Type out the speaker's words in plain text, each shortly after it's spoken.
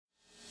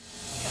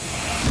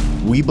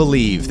We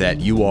believe that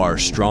you are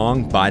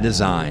strong by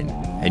design,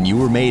 and you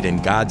were made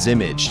in God's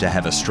image to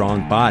have a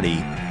strong body,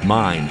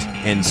 mind,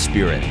 and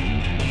spirit.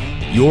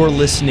 You're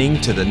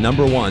listening to the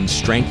 #1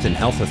 Strength and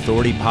Health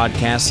Authority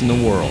podcast in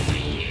the world.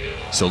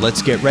 So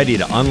let's get ready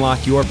to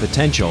unlock your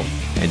potential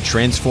and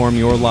transform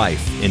your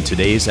life in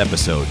today's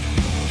episode.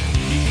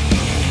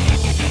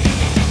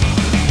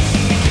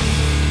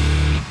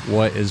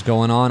 What is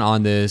going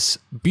on this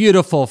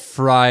beautiful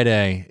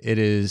Friday? It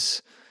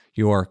is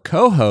your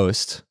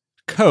co-host,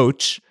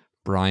 Coach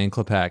Brian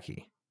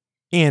Klepacki.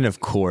 And of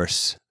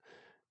course,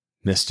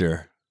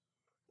 Mr.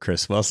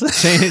 Chris Wilson.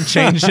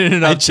 Changing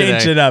it up. I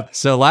changed it up.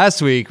 So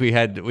last week we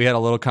had a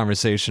little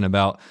conversation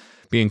about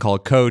being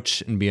called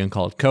coach and being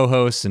called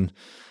co-host, and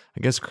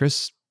I guess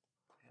Chris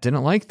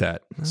didn't like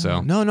that. So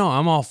No,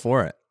 I'm all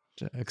for it.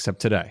 except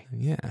today.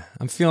 Yeah,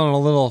 I'm feeling a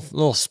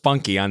little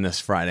spunky on this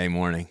Friday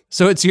morning.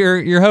 So it's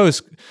your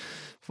host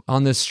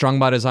on this Strong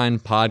by Design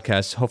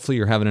podcast. Hopefully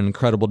you're having an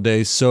incredible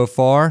day so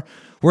far.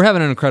 We're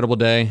having an incredible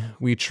day.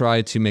 We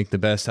try to make the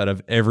best out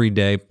of every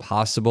day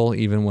possible,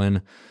 even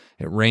when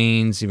it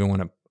rains, even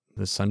when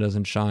the sun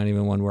doesn't shine,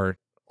 even when we're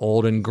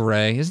old and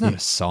gray. Isn't that a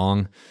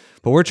song?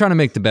 But we're trying to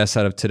make the best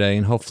out of today,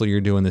 and hopefully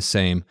you're doing the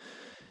same.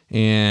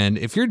 And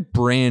if you're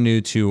brand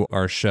new to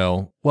our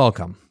show,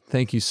 welcome.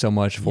 Thank you so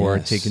much for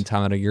taking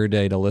time out of your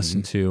day to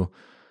listen to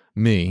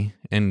me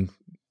and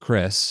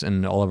Chris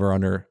and all of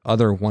our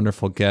other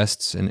wonderful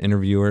guests and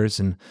interviewers.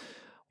 And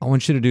I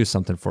want you to do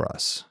something for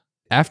us.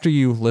 After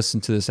you listen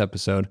to this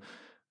episode,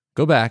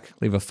 go back,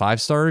 leave a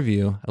 5-star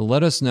review, and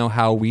let us know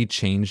how we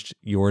changed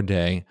your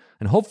day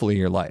and hopefully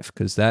your life,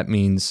 because that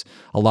means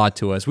a lot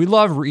to us. We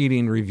love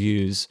reading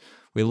reviews.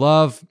 We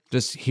love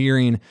just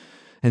hearing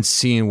and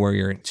seeing where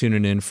you're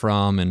tuning in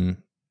from. And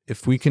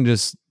if we can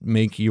just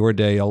make your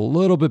day a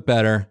little bit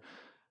better,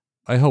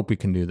 I hope we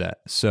can do that.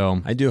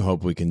 So I do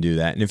hope we can do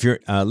that. And if you're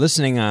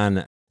listening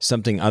on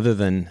something other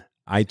than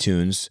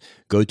iTunes,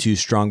 go to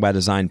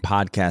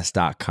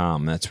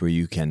strongbydesignpodcast.com. That's where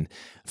you can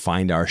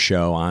find our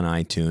show on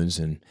iTunes.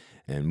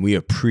 And we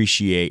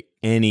appreciate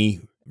any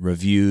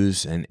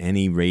reviews and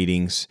any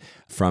ratings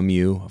from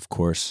you. Of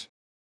course,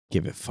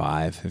 give it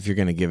 5. If you're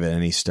going to give it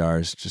any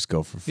stars, just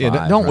go for 5.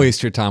 Yeah, don't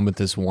waste your time with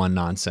this one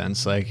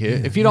nonsense. Like,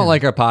 if you don't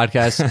like our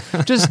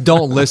podcast, just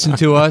don't listen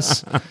to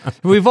us.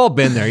 We've all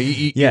been there.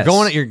 You're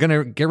going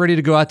to get ready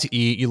to go out to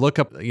eat. You look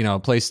up, a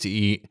place to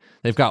eat.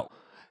 They've got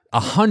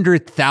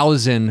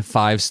 100,000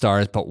 5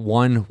 stars, but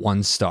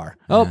 1 star.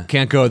 Oh,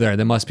 can't go there.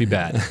 They must be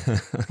bad.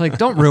 Like,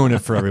 don't ruin it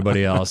for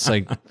everybody else.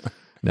 Like,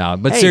 no,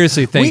 but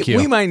seriously, thank you.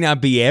 We might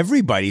not be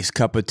everybody's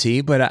cup of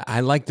tea, but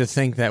I like to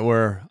think that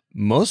we're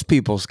most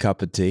people's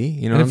cup of tea.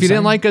 You know, and if you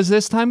didn't like us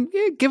this time,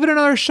 give it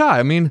another shot.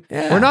 I mean,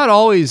 we're not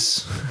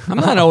always. I'm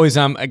not always.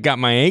 I got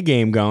my A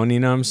game going. You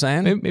know what I'm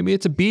saying? Maybe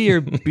it's a B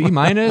or B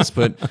minus,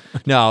 but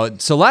no.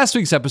 So last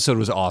week's episode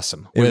was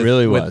awesome. It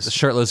really was. With the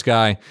shirtless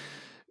guy.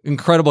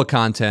 Incredible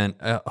content.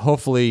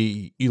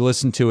 Hopefully you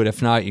listen to it.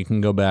 If not, you can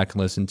go back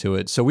and listen to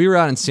it. So we were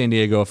out in San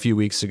Diego a few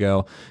weeks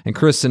ago, and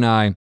Chris and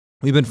I,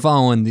 we've been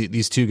following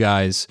these two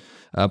guys,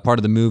 part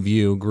of the Move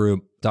You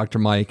group, Dr.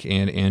 Mike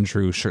and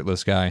Andrew,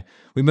 shirtless guy.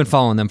 We've been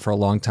following them for a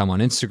long time on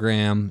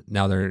Instagram.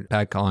 Now they're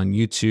back on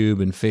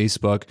YouTube and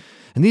Facebook.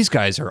 And these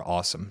guys are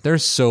awesome. They're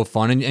so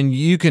fun. And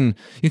you can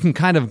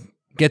kind of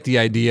get the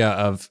idea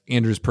of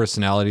Andrew's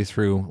personality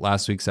through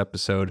last week's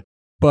episode.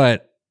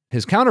 But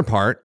his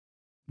counterpart,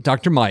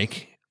 Dr.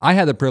 Mike, I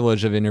had the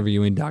privilege of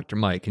interviewing Dr.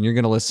 Mike, and you're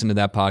going to listen to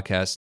that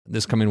podcast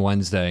this coming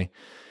Wednesday.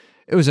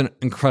 It was an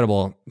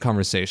incredible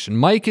conversation.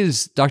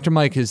 Dr.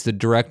 Mike is the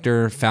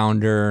director,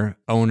 founder,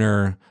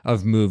 owner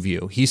of Move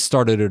You. He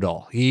started it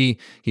all.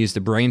 He's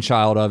the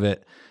brainchild of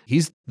it.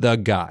 He's the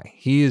guy.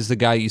 He is the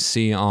guy you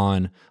see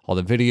on all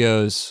the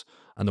videos,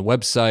 on the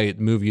website,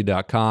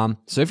 moveyou.com.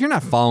 So if you're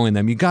not following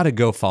them, you got to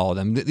go follow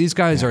them. These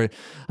guys are,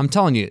 I'm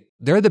telling you,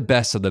 they're the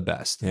best of the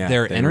best. Yeah,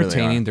 they're they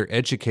entertaining. really are. They're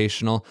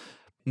educational.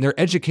 They're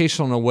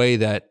educational in a way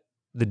that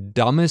the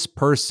dumbest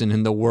person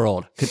in the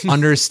world could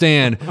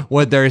understand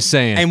what they're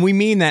saying. And we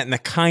mean that in the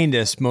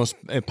kindest, most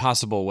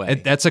possible way.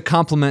 That's a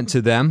compliment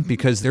to them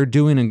because they're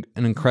doing an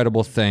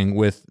incredible thing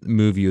with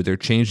Move You. They're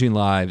changing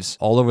lives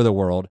all over the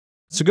world.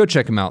 So go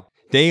check them out.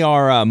 They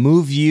are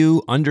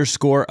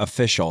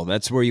MoveYou_official.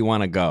 That's where you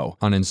want to go.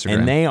 On Instagram.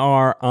 And they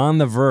are on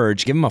the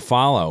verge. Give them a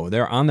follow.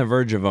 They're on the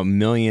verge of 1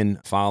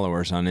 million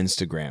followers on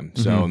Instagram.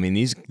 So, I mean,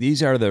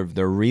 these are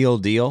the real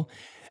deal.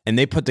 And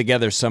they put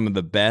together some of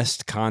the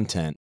best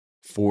content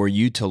for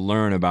you to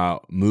learn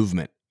about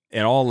movement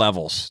at all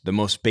levels, the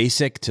most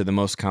basic to the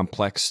most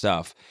complex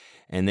stuff.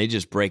 And they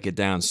just break it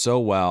down so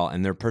well,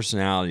 and their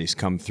personalities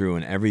come through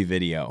in every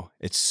video.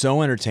 It's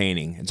so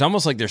entertaining. It's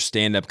almost like they're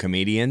stand-up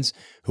comedians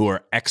who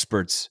are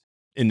experts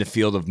in the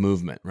field of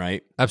movement,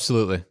 right?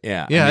 Absolutely.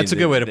 Yeah. Yeah, that's a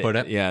good way to put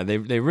it. Yeah, they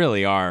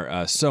really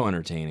are so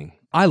entertaining.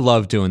 I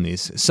love doing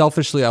these.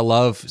 Selfishly, I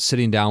love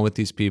sitting down with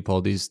these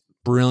people, these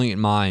brilliant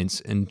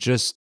minds, and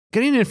just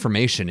getting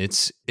information.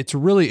 It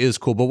really is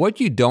cool. But what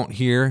you don't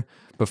hear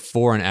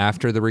before and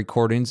after the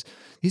recordings,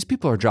 these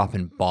people are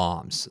dropping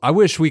bombs. I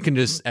wish we can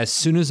just, as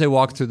soon as they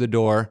walk through the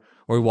door,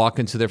 or we walk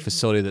into their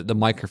facility that the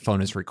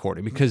microphone is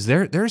recording, because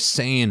they're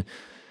saying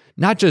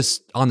not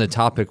just on the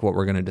topic what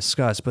we're going to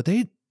discuss, but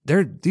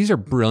these are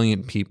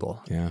brilliant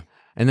people. Yeah.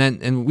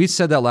 And we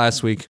said that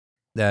last week,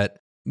 that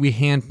we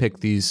handpick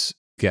these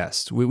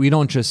guests. We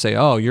don't just say,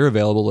 "Oh, you're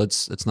available,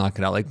 let's knock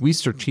it out." Like, we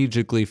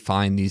strategically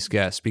find these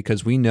guests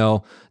because we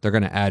know they're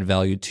going to add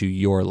value to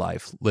your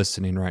life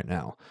listening right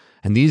now.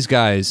 And these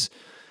guys,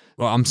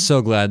 well, I'm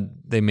so glad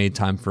they made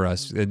time for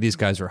us. These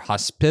guys are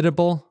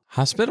hospitable.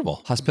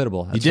 Hospitable.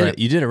 That's You did right. it.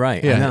 You did it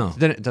right. Yeah, I know.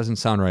 Then it doesn't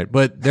sound right,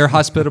 but they're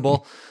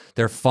hospitable.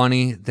 They're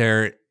funny.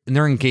 They're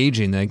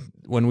engaging. Like,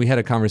 when we had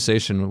a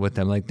conversation with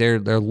them, like they're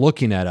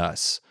looking at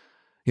us.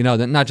 You know,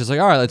 they're not just like,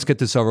 "All right, let's get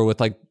this over with."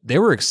 Like, they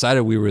were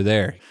excited we were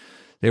there.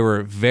 They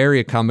were very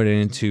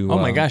accommodating to. Oh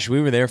my gosh,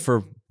 we were there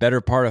for better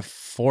part of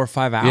 4 or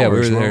 5 hours, yeah, we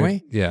were there. weren't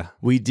we? Yeah,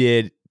 We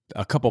did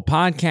a couple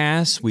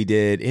podcasts. We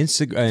did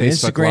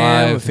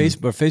Instagram, Live.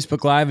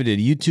 Facebook Live. We did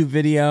a YouTube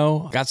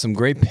video. Got some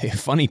great,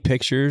 funny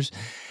pictures.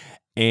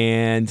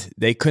 And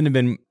they couldn't have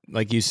been,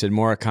 like you said,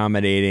 more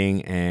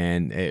accommodating.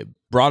 And it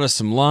brought us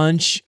some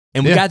lunch.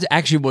 And we got to,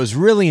 actually, what was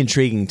really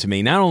intriguing to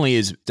me, not only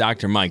is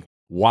Dr. Mike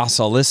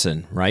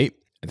Wasserlissen, right?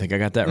 I think I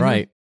got that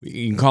right.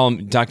 You can call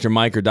him Dr.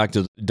 Mike or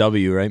Dr.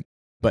 W, right?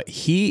 But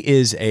he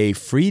is a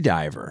free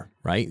diver,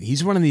 right?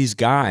 He's one of these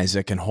guys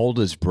that can hold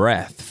his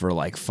breath for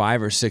like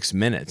 5 or 6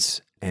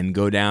 minutes and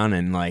go down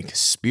and like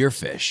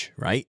spearfish,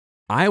 right?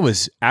 I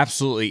was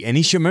absolutely, and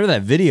remember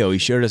that video? He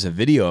showed us a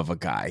video of a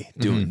guy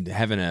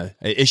having a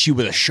issue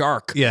with a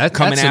shark. Yeah,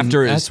 coming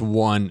after his. That's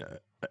one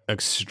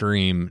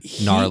extreme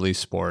gnarly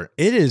sport.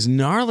 It is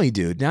gnarly,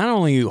 dude. Not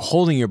only are you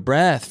holding your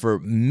breath for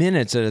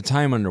minutes at a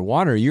time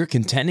underwater, you're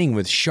contending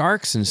with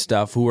sharks and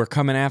stuff who are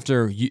coming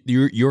after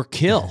your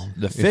kill,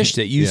 the fish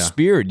that you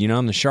speared,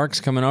 and the shark's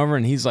coming over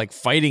and he's like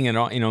fighting it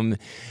all,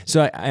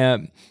 So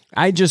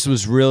I just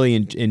was really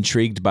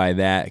intrigued by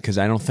that, because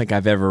I don't think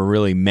I've ever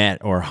really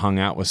met or hung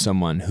out with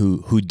someone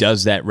who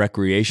does that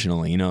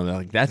recreationally.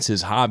 Like, that's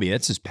his hobby,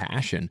 that's his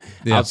passion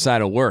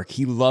outside of work.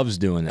 He loves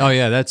doing that. Oh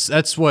yeah,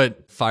 that's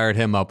what fired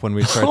him up when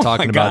we started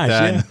talking about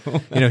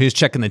that. Yeah. He's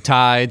checking the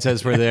tides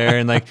as we're there,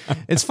 and like,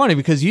 it's funny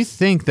because you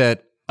think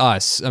that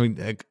us, I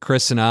mean,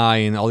 Chris and I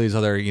and all these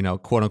other,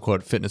 quote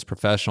unquote fitness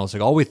professionals,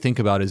 like, all we think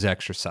about is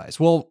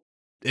exercise. Well,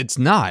 it's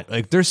not.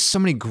 Like, there's so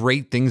many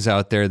great things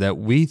out there that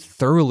we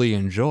thoroughly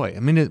enjoy.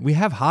 I mean, we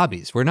have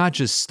hobbies. We're not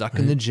just stuck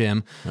in the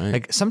gym. Right.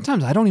 Like,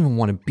 sometimes I don't even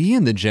want to be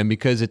in the gym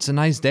because it's a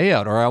nice day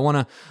out, or I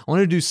want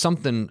to do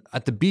something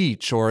at the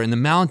beach or in the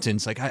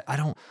mountains. Like, I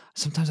don't.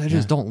 Sometimes I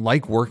just don't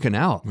like working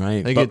out.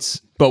 Right. Like,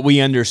 but we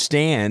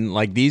understand,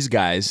 like these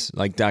guys,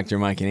 like Dr.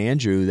 Mike and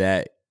Andrew,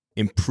 that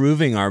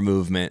improving our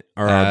movement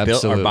or our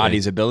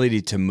body's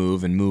ability to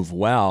move and move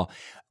well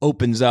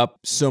opens up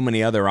so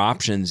many other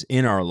options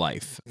in our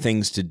life,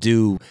 things to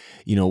do,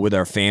 with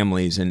our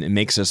families, and it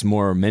makes us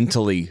more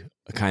mentally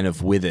kind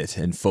of with it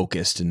and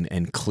focused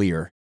and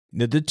clear.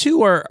 The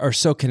two are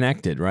so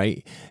connected,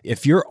 right?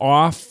 If you're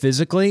off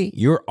physically,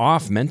 you're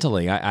off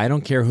mentally. I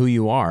don't care who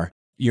you are.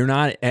 You're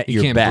not at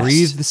your best. You can't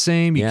breathe the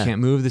same. You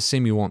can't move the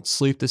same. You won't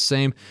sleep the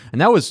same.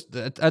 And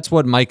that's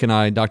what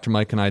Dr.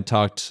 Mike and I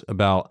talked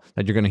about,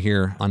 that you're going to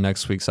hear on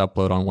next week's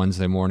upload on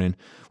Wednesday morning.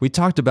 We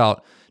talked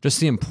about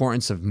just the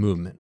importance of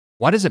movement.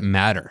 Why does it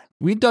matter?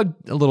 We dug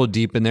a little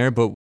deep in there,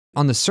 but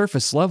on the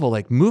surface level,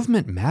 like,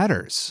 movement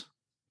matters.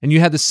 And you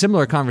had the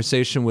similar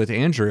conversation with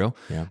Andrew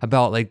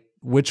about like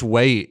which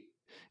way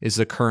is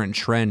the current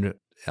trend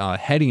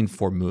heading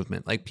for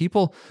movement. Like,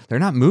 people, they're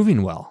not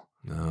moving well.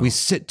 No. We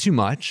sit too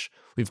much.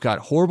 We've got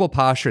horrible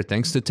posture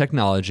thanks to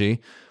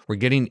technology. We're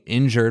getting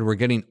injured. We're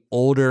getting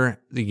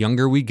older the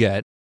younger we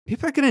get.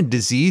 People are getting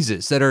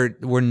diseases that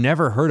were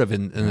never heard of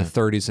in the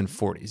 30s and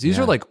 40s. These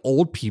are like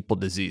old people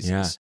diseases.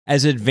 Yeah.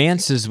 As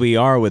advanced as we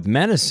are with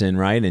medicine,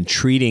 right, and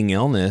treating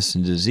illness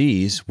and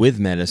disease with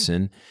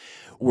medicine,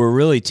 we're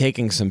really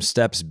taking some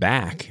steps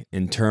back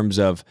in terms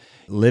of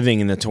living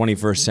in the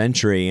 21st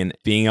century and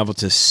being able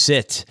to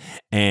sit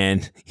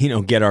and,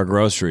 get our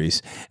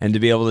groceries, and to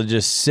be able to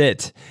just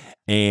sit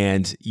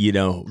and,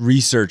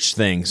 research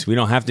things. We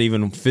don't have to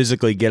even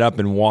physically get up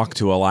and walk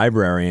to a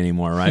library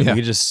anymore, right? Yeah. We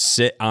can just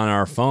sit on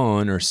our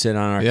phone or sit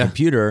on our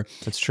computer.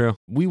 That's true.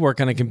 We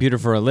work on a computer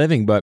for a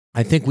living, but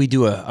I think we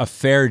do a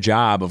fair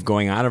job of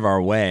going out of our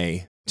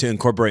way to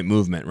incorporate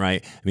movement,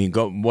 right? I mean,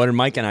 what did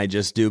Mike and I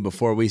just do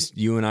before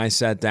you and I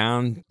sat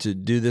down to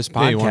do this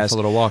podcast? Yeah, you went for a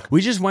little walk.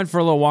 We just went for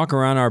a little walk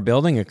around our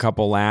building, a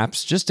couple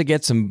laps, just to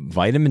get some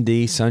vitamin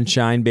D,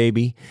 sunshine,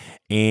 baby,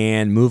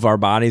 and move our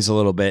bodies a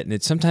little bit.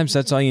 And sometimes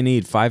that's all you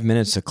need, 5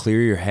 minutes to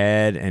clear your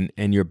head,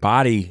 and your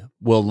body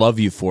will love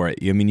you for it.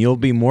 I mean, you'll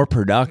be more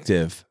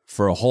productive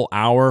for a whole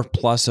hour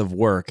plus of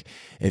work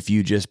if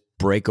you just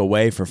break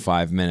away for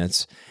 5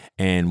 minutes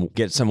and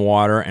get some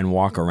water and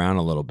walk around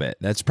a little bit.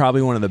 That's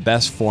probably one of the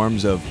best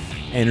forms of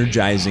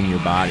energizing your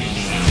body.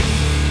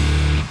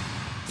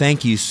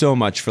 Thank you so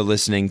much for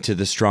listening to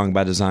the Strong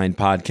by Design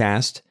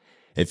podcast.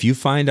 If you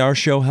find our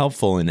show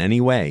helpful in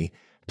any way,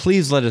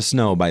 please let us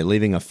know by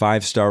leaving a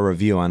 5-star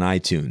review on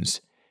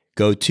iTunes.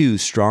 Go to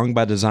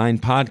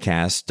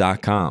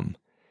strongbydesignpodcast.com.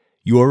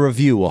 Your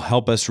review will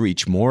help us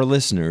reach more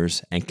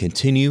listeners and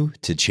continue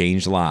to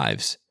change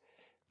lives.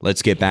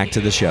 Let's get back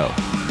to the show.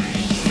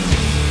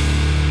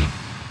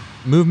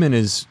 Movement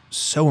is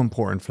so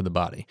important for the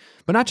body,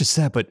 but not just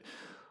that,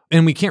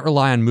 and we can't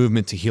rely on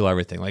movement to heal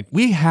everything. Like,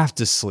 we have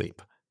to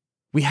sleep.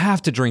 We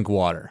have to drink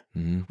water.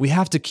 Mm-hmm. We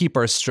have to keep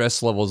our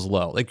stress levels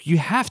low. Like, you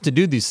have to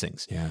do these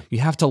things. Yeah.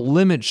 You have to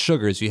limit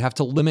sugars. You have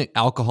to limit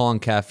alcohol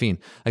and caffeine.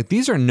 Like,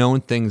 these are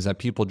known things that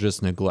people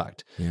just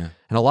neglect. Yeah.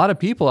 And a lot of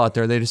people out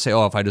there, they just say,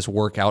 oh, if I just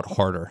work out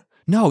harder.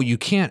 No, you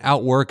can't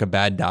outwork a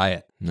bad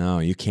diet. No,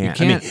 you can't.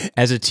 I mean,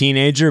 as a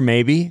teenager,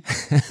 maybe.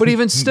 But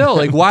even still,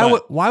 like,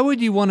 why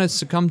would you want to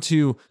succumb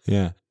to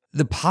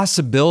the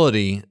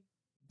possibility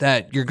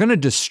that you're going to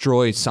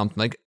destroy something?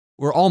 Like,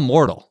 we're all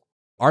mortal.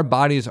 Our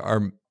bodies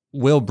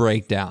will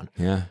break down.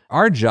 Yeah.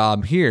 Our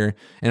job here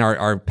and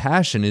our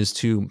passion is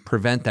to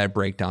prevent that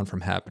breakdown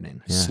from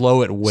happening. Yeah.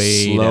 Slow it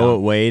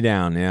way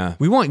down. Yeah.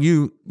 We want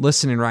you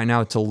listening right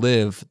now to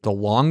live the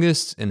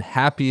longest and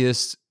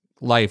happiest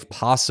life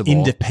possible.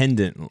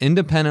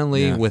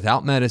 Independently,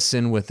 without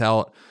medicine,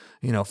 without,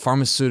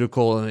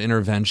 pharmaceutical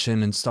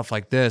intervention and stuff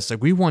like this.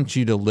 Like, we want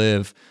you to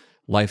live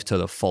life to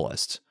the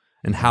fullest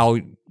and how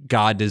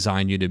God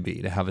designed you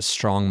to have a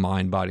strong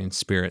mind, body, and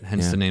spirit,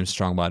 hence the name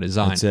Strong by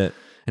Design. That's it.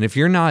 And if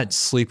you're not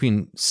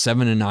sleeping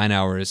 7 to 9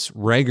 hours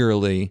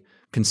regularly,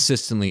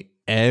 consistently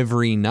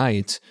every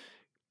night,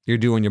 you're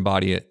doing your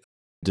body a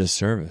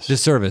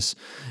disservice.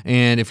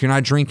 And if you're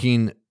not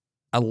drinking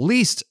at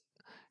least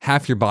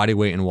half your body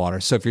weight in water.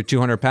 So if you're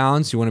 200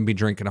 pounds, you want to be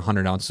drinking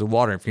 100 ounces of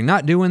water. If you're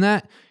not doing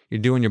that, you're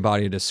doing your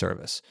body a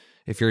disservice.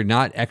 If you're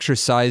not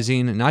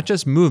exercising, not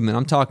just movement,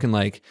 I'm talking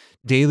like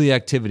daily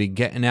activity,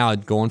 getting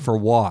out, going for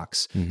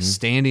walks,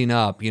 standing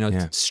up,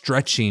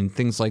 stretching,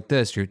 things like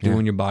this, you're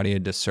doing your body a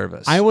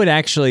disservice. I would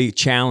actually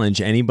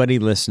challenge anybody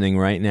listening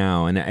right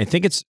now, and I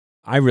think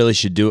I really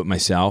should do it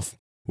myself,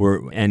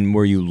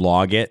 where you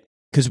log it.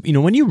 Because,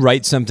 when you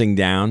write something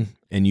down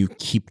and you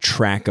keep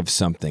track of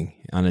something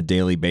on a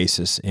daily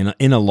basis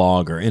in a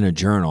log or in a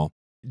journal,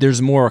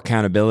 there's more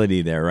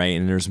accountability there, right?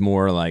 And there's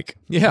more like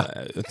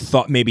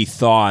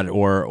thought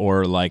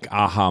or like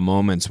aha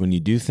moments when you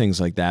do things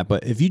like that.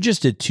 But if you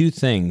just did 2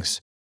 things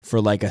for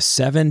like a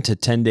 7 to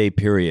 10 day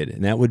period,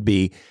 and that would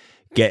be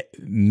get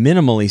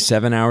minimally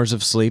 7 hours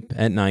of sleep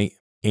at night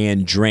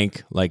and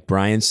drink, like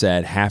Brian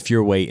said, half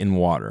your weight in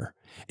water,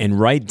 and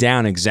write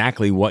down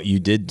exactly what you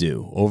did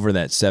do over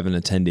that 7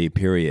 to 10 day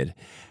period,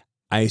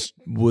 I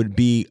would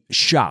be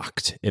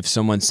shocked if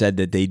someone said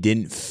that they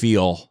didn't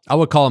feel. I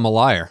would call him a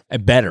liar.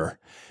 Better,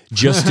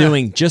 just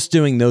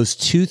doing those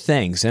 2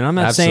 things. And I'm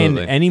not saying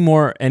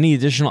any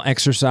additional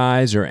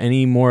exercise or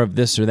any more of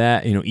this or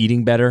that.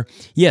 Eating better.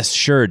 Yes,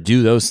 sure,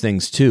 do those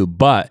things too.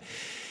 But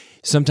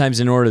sometimes,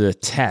 in order to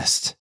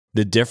test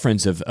the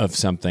difference of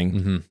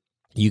something,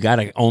 you got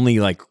to only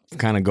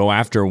kind of go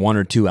after 1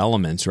 or 2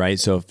 elements, right?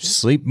 So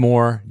sleep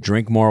more,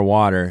 drink more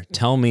water.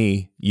 Tell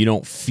me you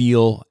don't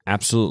feel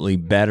absolutely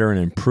better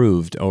and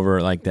improved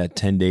over like that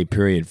 10-day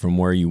period from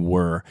where you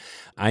were.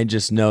 I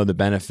just know the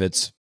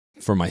benefits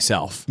for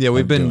myself. Yeah,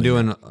 we've been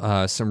doing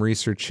some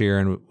research here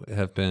and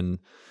have been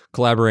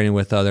collaborating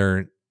with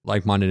other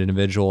like-minded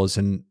individuals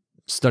and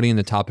studying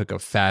the topic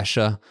of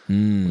fascia,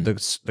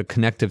 the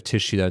connective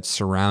tissue that's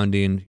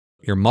surrounding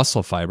your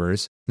muscle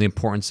fibers, the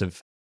importance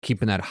of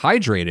keeping that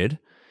hydrated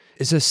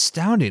is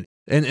astounding.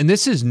 And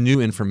this is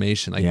new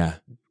information.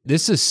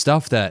 This is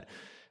stuff that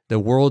the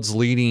world's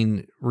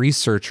leading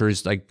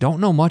researchers don't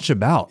know much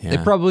about. They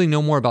probably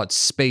know more about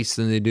space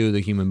than they do the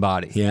human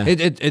body. Yeah.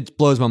 It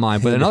blows my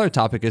mind. But another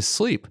topic is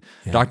sleep.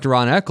 Dr.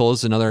 Ron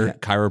Eccles, another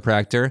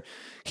chiropractor,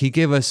 he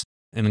gave us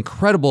an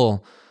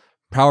incredible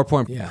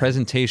PowerPoint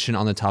presentation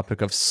on the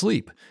topic of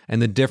sleep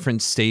and the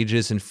different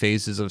stages and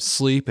phases of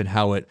sleep and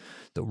how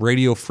the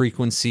radio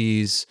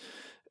frequencies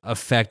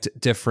affect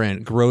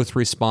different growth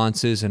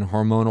responses and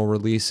hormonal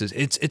releases.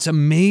 It's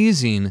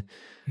amazing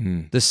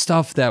the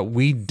stuff that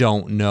we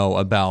don't know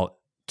about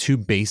 2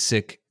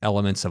 basic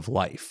elements of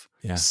life,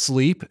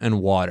 sleep and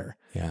water.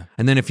 Yeah.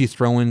 And then if you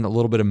throw in a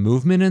little bit of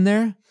movement in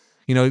there,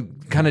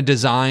 kind of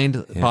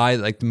designed by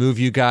the Move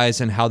You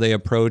guys and how they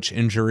approach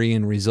injury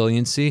and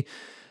resiliency,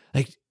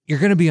 you're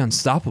going to be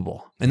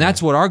unstoppable. And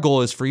that's what our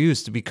goal is for you,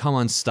 is to become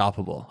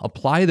unstoppable.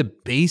 Apply the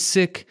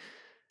basic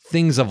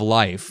things of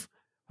life.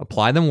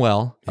 Apply them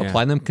well,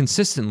 apply them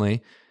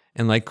consistently.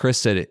 And like Chris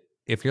said,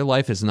 if your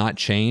life has not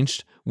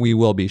changed, we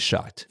will be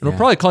shocked. And we'll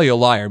probably call you a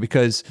liar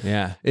because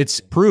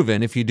it's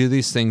proven if you do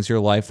these things, your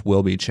life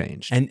will be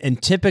changed.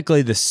 And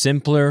typically the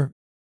simpler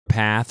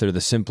path or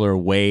the simpler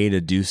way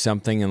to do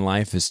something in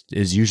life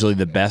is usually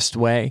the best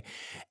way.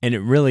 And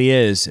it really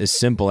is as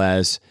simple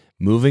as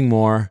moving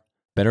more,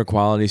 better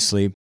quality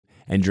sleep,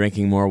 and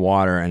drinking more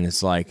water. And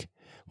it's like,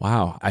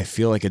 wow, I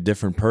feel like a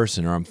different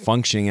person, or I'm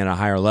functioning at a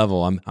higher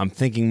level. I'm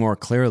thinking more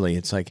clearly.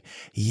 It's like,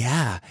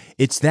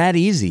 it's that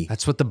easy.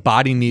 That's what the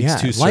body needs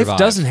to survive. Life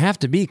doesn't have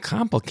to be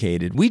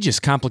complicated. We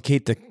just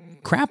complicate the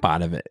crap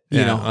out of it,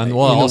 and in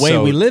the way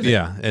we live it.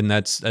 Yeah, and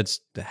that's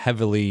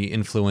heavily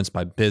influenced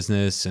by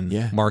business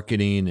and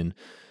marketing and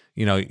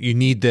you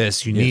need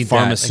this, you need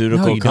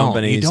pharmaceutical that. Like, no,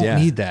 companies. You don't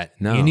need that.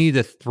 No. You need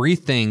the 3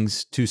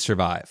 things to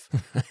survive.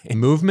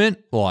 Movement.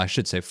 Well, I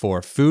should say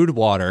 4. Food,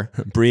 water.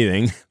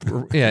 Breathing.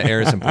 Yeah,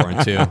 air is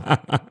important too.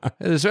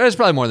 There's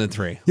probably more than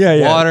 3.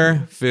 Yeah.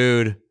 Water,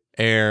 food,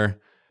 air,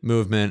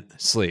 movement,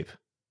 sleep.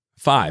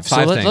 5. So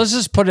things. let's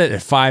just put it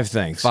at 5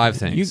 things. 5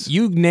 things.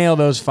 You nail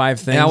those 5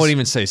 things. And I wouldn't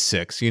even say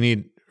 6. You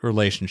need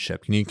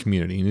relationship. You need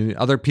community. You need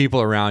other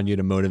people around you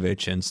to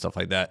motivate you and stuff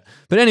like that.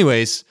 But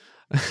anyways,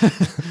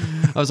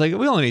 I was like,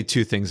 we only need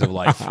 2 things of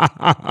life.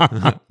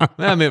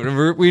 I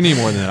mean, we need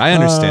more than that. I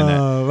understand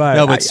that. Right.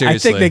 No, but seriously.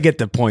 I think they get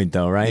the point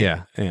though, right?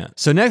 Yeah.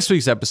 So next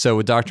week's episode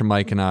with Dr.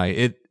 Mike and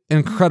I,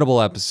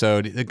 incredible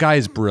episode. The guy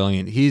is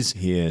brilliant. He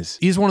is.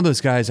 He's one of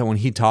those guys that when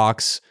he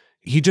talks,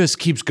 he just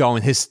keeps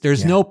going.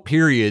 There's no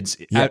periods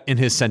in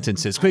his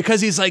sentences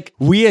because he's like,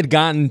 we had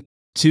gotten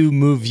to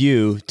move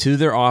you to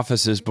their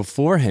offices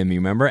before him, you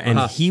remember? And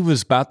he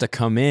was about to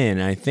come in.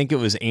 And I think it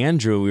was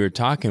Andrew we were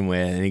talking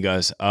with, and he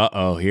goes,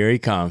 "Uh-oh, here he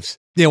comes."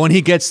 Yeah, when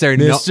he gets there,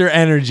 Mr.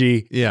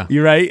 Energy. Yeah.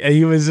 You're right. And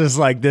he was just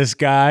like, this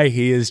guy,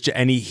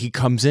 and he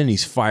comes in,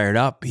 he's fired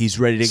up. He's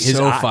ready to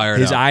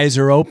his eyes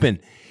are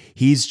open.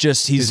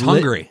 He's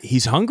hungry.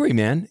 He's hungry,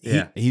 man.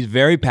 Yeah. He's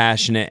very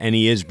passionate and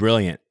he is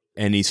brilliant.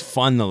 And he's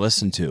fun to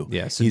listen to.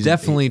 Yeah, so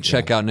definitely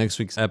check out next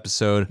week's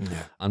episode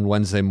on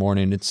Wednesday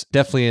morning. It's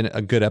definitely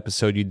a good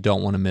episode you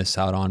don't want to miss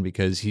out on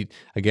because he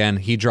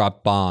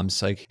dropped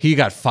bombs. Like, he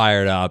got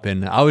fired up,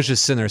 and I was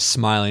just sitting there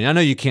smiling. I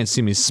know you can't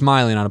see me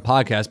smiling on a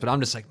podcast, but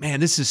I'm just like, man,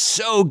 this is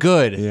so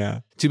good.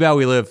 Yeah. Too bad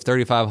we live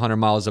 3,500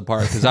 miles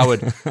apart because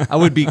I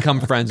would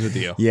become friends with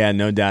you. Yeah,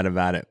 no doubt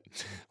about it.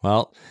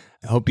 Well,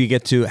 I hope you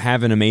get to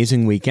have an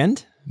amazing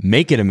weekend.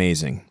 Make it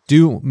amazing.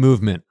 Do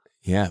movement.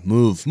 Yeah,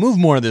 move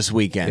more this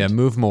weekend. Yeah,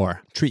 move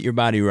more. Treat your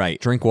body right.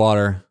 Drink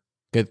water,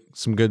 get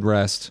some good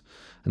rest,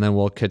 and then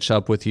we'll catch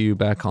up with you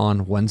back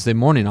on Wednesday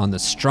morning on the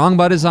Strong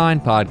by Design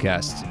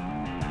podcast.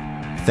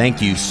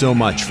 Thank you so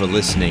much for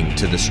listening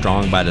to the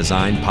Strong by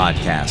Design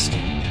podcast.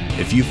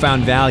 If you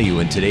found value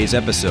in today's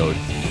episode,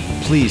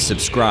 please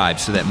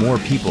subscribe so that more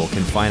people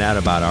can find out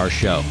about our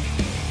show.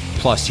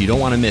 Plus, you don't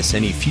want to miss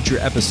any future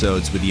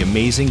episodes with the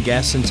amazing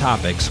guests and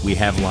topics we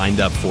have lined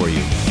up for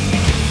you.